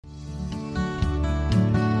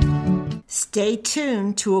Stay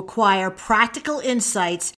tuned to acquire practical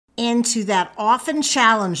insights into that often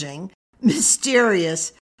challenging,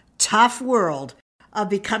 mysterious, tough world of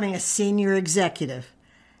becoming a senior executive.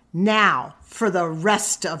 Now for the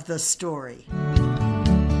rest of the story.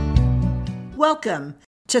 Welcome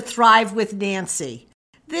to Thrive with Nancy.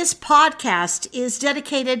 This podcast is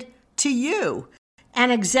dedicated to you,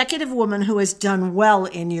 an executive woman who has done well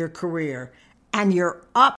in your career, and you're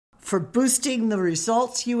up for boosting the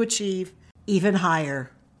results you achieve even higher.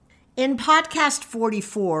 In podcast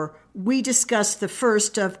 44, we discussed the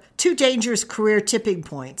first of two dangerous career tipping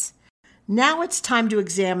points. Now it's time to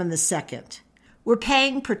examine the second. We're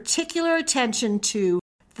paying particular attention to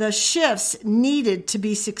the shifts needed to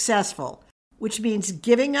be successful, which means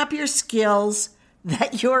giving up your skills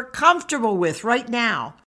that you're comfortable with right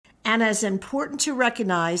now. And as important to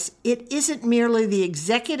recognize, it isn't merely the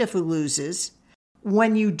executive who loses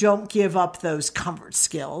when you don't give up those comfort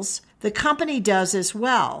skills. The company does as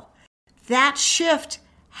well. That shift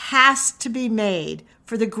has to be made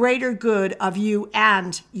for the greater good of you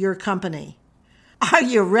and your company. Are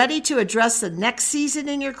you ready to address the next season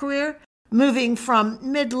in your career, moving from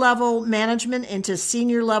mid-level management into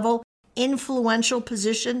senior-level influential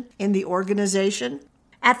position in the organization?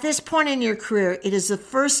 At this point in your career, it is the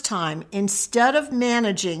first time, instead of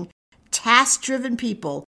managing task-driven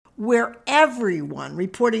people, where everyone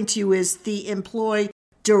reporting to you is the employee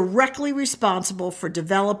directly responsible for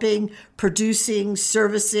developing, producing,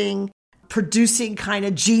 servicing, producing kind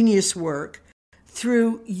of genius work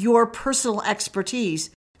through your personal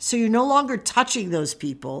expertise. So you're no longer touching those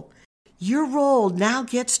people. Your role now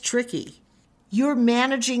gets tricky. You're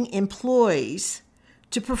managing employees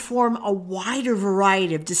to perform a wider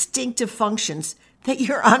variety of distinctive functions that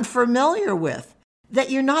you're unfamiliar with,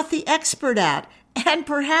 that you're not the expert at, and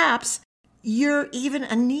perhaps you're even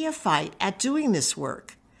a neophyte at doing this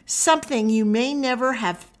work, something you may never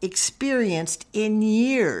have experienced in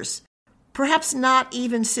years, perhaps not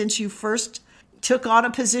even since you first took on a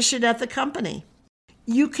position at the company.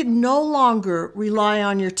 You can no longer rely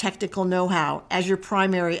on your technical know-how as your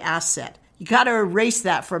primary asset. You got to erase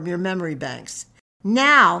that from your memory banks.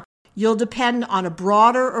 Now, you'll depend on a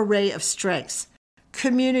broader array of strengths: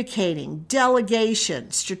 communicating, delegation,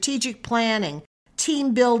 strategic planning,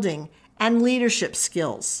 team building, and leadership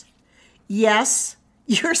skills. Yes,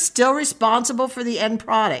 you're still responsible for the end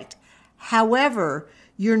product. However,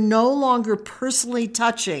 you're no longer personally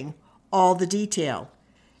touching all the detail.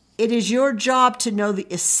 It is your job to know the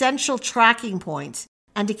essential tracking points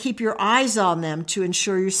and to keep your eyes on them to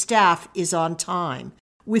ensure your staff is on time,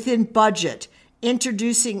 within budget,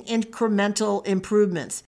 introducing incremental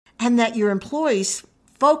improvements, and that your employees'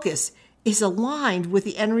 focus is aligned with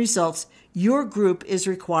the end results your group is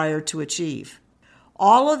required to achieve.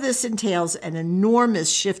 All of this entails an enormous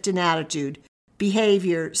shift in attitude,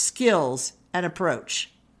 behavior, skills, and approach.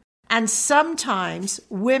 And sometimes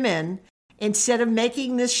women, instead of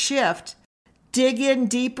making this shift, dig in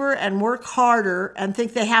deeper and work harder and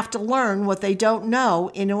think they have to learn what they don't know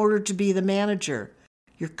in order to be the manager.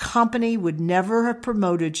 Your company would never have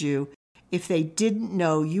promoted you if they didn't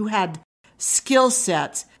know you had skill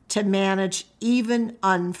sets to manage even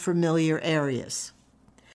unfamiliar areas.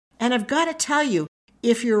 And I've got to tell you,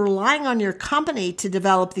 if you're relying on your company to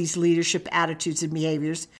develop these leadership attitudes and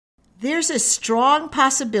behaviors, there's a strong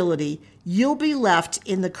possibility you'll be left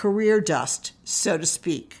in the career dust, so to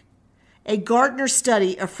speak. A Gartner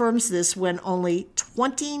study affirms this when only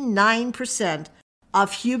 29%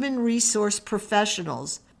 of human resource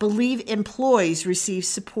professionals believe employees receive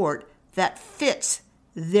support that fits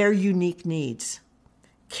their unique needs.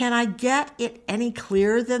 Can I get it any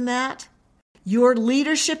clearer than that? Your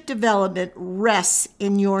leadership development rests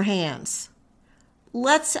in your hands.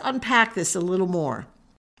 Let's unpack this a little more.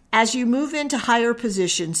 As you move into higher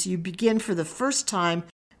positions, you begin for the first time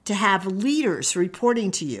to have leaders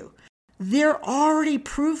reporting to you. They're already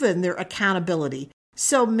proven their accountability,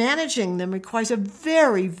 so managing them requires a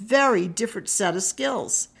very, very different set of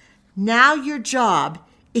skills. Now your job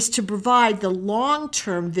is to provide the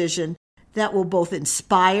long-term vision that will both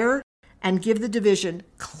inspire and give the division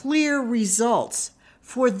clear results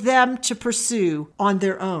for them to pursue on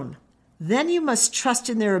their own. Then you must trust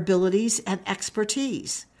in their abilities and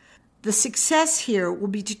expertise. The success here will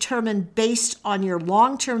be determined based on your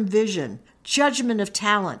long-term vision, judgment of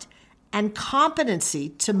talent, and competency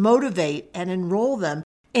to motivate and enroll them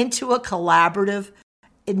into a collaborative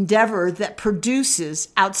endeavor that produces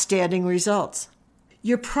outstanding results.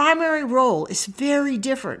 Your primary role is very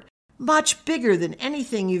different, much bigger than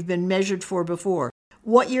anything you've been measured for before.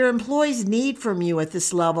 What your employees need from you at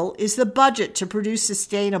this level is the budget to produce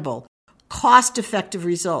sustainable, cost-effective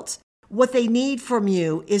results, What they need from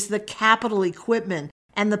you is the capital equipment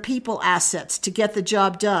and the people assets to get the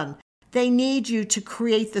job done. They need you to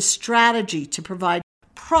create the strategy to provide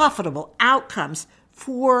profitable outcomes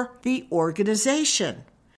for the organization.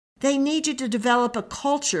 They need you to develop a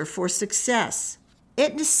culture for success.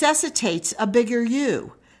 It necessitates a bigger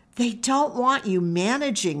you. They don't want you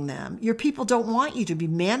managing them. Your people don't want you to be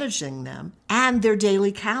managing them and their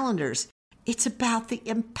daily calendars. It's about the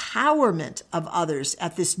empowerment of others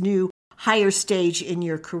at this new, higher stage in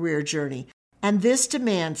your career journey. And this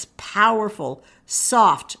demands powerful,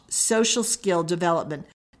 soft social skill development,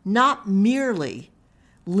 not merely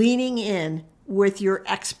leaning in with your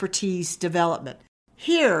expertise development.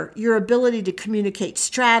 Here, your ability to communicate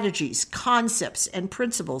strategies, concepts, and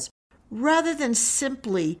principles, rather than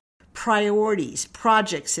simply priorities,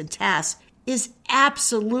 projects, and tasks, is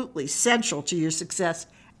absolutely central to your success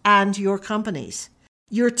and your company's.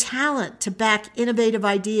 Your talent to back innovative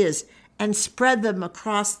ideas and spread them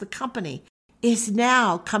across the company is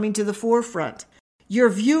now coming to the forefront. Your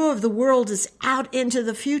view of the world is out into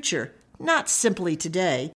the future, not simply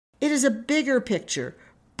today. It is a bigger picture,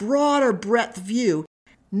 broader breadth view,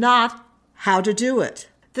 not how to do it.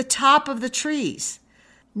 The top of the trees,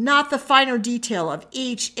 not the finer detail of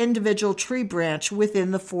each individual tree branch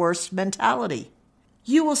within the forest mentality.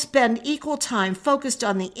 You will spend equal time focused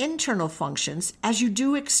on the internal functions as you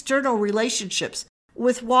do external relationships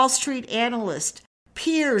with Wall Street analysts,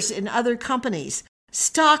 peers in other companies,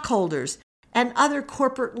 stockholders, and other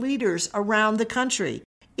corporate leaders around the country.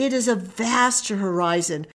 It is a vaster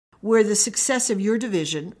horizon where the success of your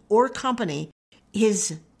division or company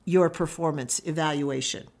is your performance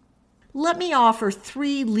evaluation. Let me offer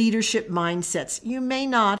 3 leadership mindsets you may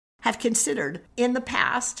not have considered in the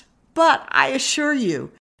past, but I assure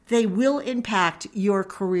you they will impact your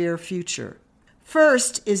career future.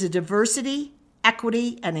 First is a diversity,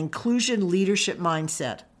 equity, and inclusion leadership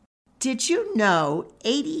mindset. Did you know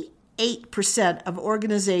 88% of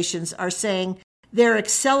organizations are saying they're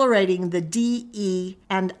accelerating the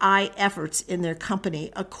DE&I efforts in their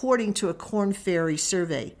company, according to a Korn Ferry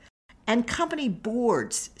survey? And company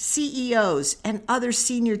boards, CEOs, and other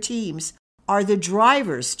senior teams are the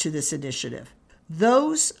drivers to this initiative.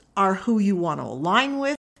 Those are who you want to align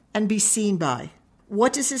with and be seen by.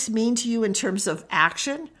 What does this mean to you in terms of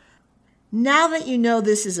action? Now that you know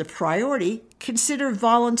this is a priority, consider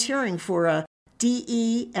volunteering for a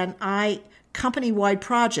DE&I company-wide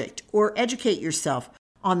project, or educate yourself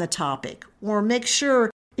on the topic, or make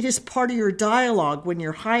sure it is part of your dialogue when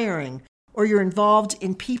you're hiring or you're involved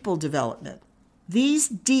in people development. These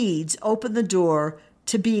deeds open the door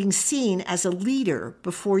to being seen as a leader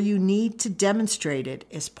before you need to demonstrate it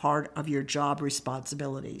as part of your job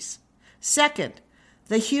responsibilities. Second,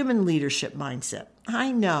 the human leadership mindset.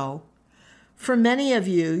 I know for many of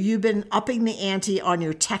you, you've been upping the ante on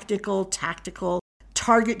your technical, tactical,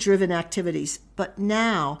 target-driven activities, but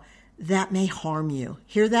now that may harm you.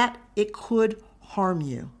 Hear that? It could harm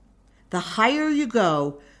you. The higher you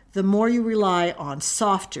go, the more you rely on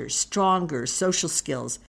softer, stronger social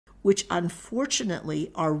skills, which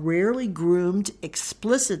unfortunately are rarely groomed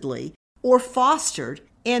explicitly or fostered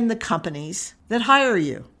in the companies that hire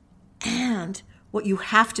you. And what you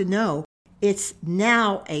have to know, it's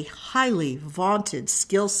now a highly vaunted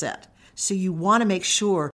skill set. So you want to make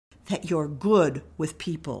sure that you're good with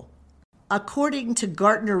people. According to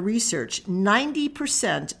Gartner research,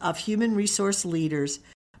 90% of human resource leaders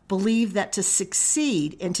believe that to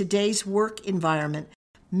succeed in today's work environment,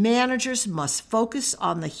 managers must focus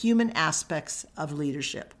on the human aspects of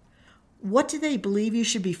leadership. What do they believe you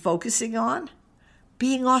should be focusing on?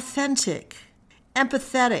 Being authentic,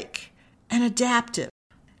 empathetic, and adaptive.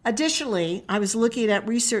 Additionally, I was looking at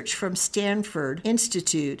research from Stanford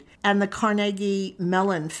Institute and the Carnegie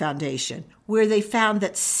Mellon Foundation, where they found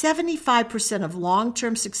that 75% of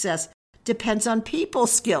long-term success depends on people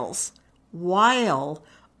skills, while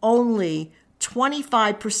only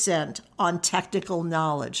 25% on technical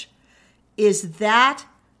knowledge. Is that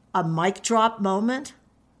a mic drop moment?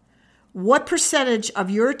 What percentage of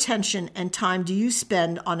your attention and time do you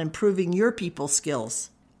spend on improving your people skills?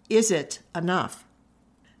 Is it enough?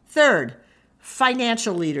 Third,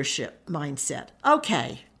 financial leadership mindset.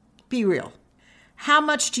 Okay, be real. How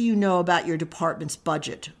much do you know about your department's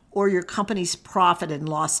budget or your company's profit and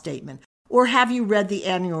loss statement? Or have you read the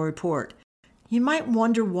annual report? You might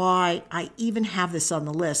wonder why I even have this on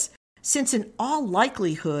the list, since in all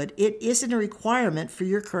likelihood, it isn't a requirement for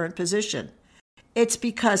your current position. It's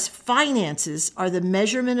because finances are the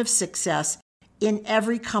measurement of success in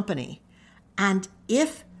every company. And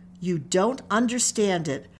if you don't understand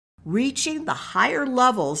it, reaching the higher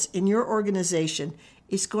levels in your organization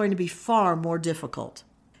is going to be far more difficult.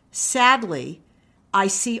 Sadly, I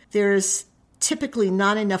see there's typically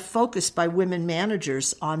not enough focus by women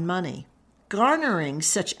managers on money. Garnering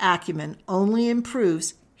such acumen only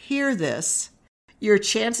improves, hear this, your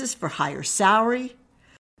chances for higher salary,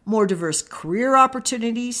 more diverse career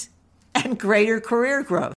opportunities, and greater career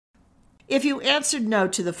growth. If you answered no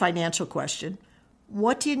to the financial question,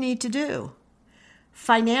 what do you need to do?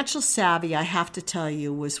 Financial savvy, I have to tell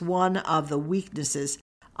you, was one of the weaknesses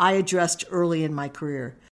I addressed early in my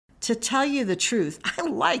career. To tell you the truth, I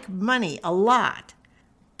like money a lot,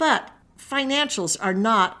 but financials are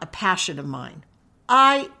not a passion of mine.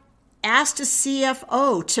 I asked a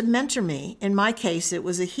CFO to mentor me. In my case, it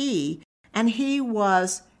was a he, and he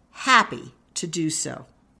was happy to do so.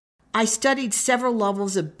 I studied several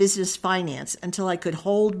levels of business finance until I could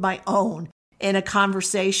hold my own in a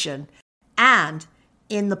conversation and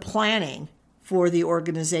in the planning for the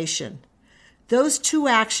organization. Those two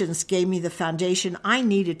actions gave me the foundation I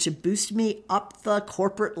needed to boost me up the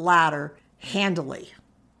corporate ladder handily.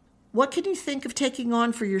 What can you think of taking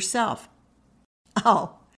on for yourself?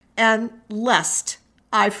 Oh, and lest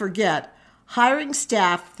I forget, hiring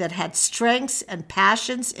staff that had strengths and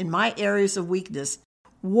passions in my areas of weakness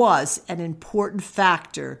was an important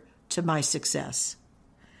factor to my success.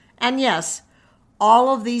 And yes,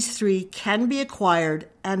 all of these three can be acquired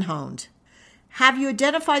and honed. Have you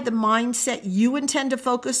identified the mindset you intend to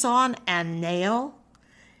focus on and nail?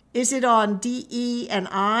 Is it on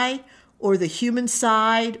DE&I or the human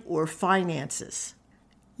side or finances?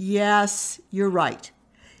 Yes, you're right.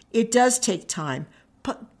 It does take time,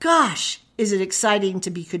 but gosh, is it exciting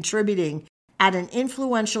to be contributing at an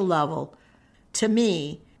influential level. To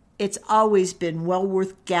me, it's always been well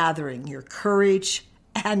worth gathering your courage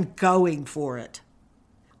and going for it.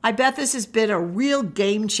 I bet this has been a real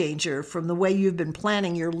game changer from the way you've been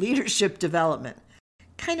planning your leadership development.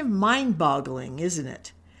 Kind of mind-boggling, isn't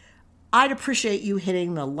it? I'd appreciate you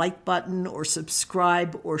hitting the like button or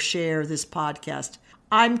subscribe or share this podcast.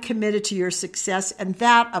 I'm committed to your success and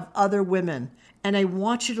that of other women, and I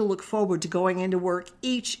want you to look forward to going into work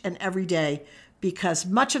each and every day because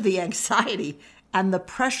much of the anxiety and the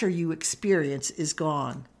pressure you experience is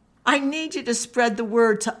gone. I need you to spread the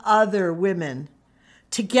word to other women.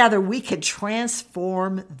 Together, we can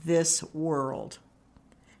transform this world.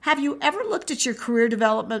 Have you ever looked at your career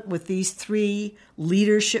development with these three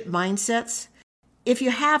leadership mindsets? If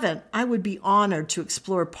you haven't, I would be honored to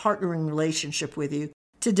explore a partnering relationship with you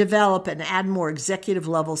to develop and add more executive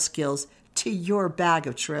level skills to your bag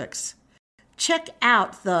of tricks. Check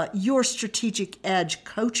out the Your Strategic Edge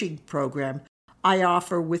coaching program I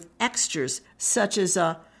offer with extras such as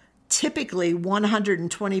a typically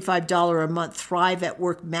 $125 a month Thrive at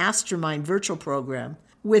Work Mastermind virtual program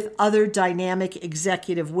with other dynamic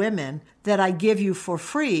executive women that I give you for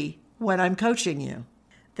free when I'm coaching you.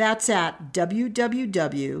 That's at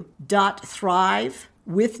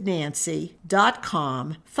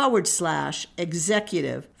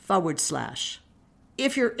www.thrivewithnancy.com/executive/.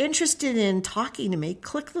 If you're interested in talking to me,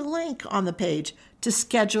 click the link on the page to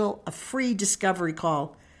schedule a free discovery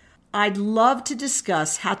call. I'd love to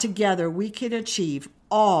discuss how together we can achieve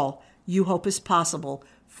all you hope is possible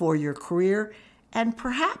for your career and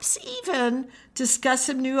perhaps even discuss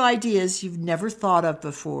some new ideas you've never thought of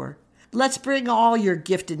before. Let's bring all your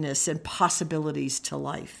giftedness and possibilities to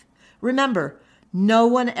life. Remember, no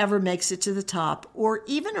one ever makes it to the top or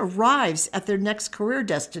even arrives at their next career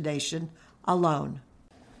destination alone.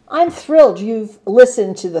 I'm thrilled you've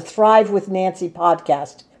listened to the Thrive with Nancy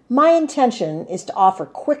podcast. My intention is to offer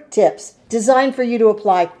quick tips designed for you to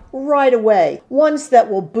apply right away, ones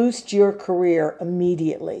that will boost your career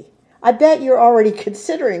immediately. I bet you're already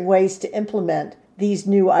considering ways to implement these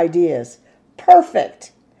new ideas.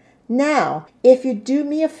 Perfect! Now, if you do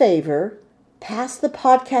me a favor, pass the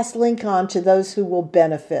podcast link on to those who will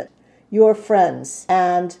benefit, your friends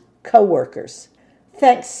and coworkers.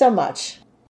 Thanks so much.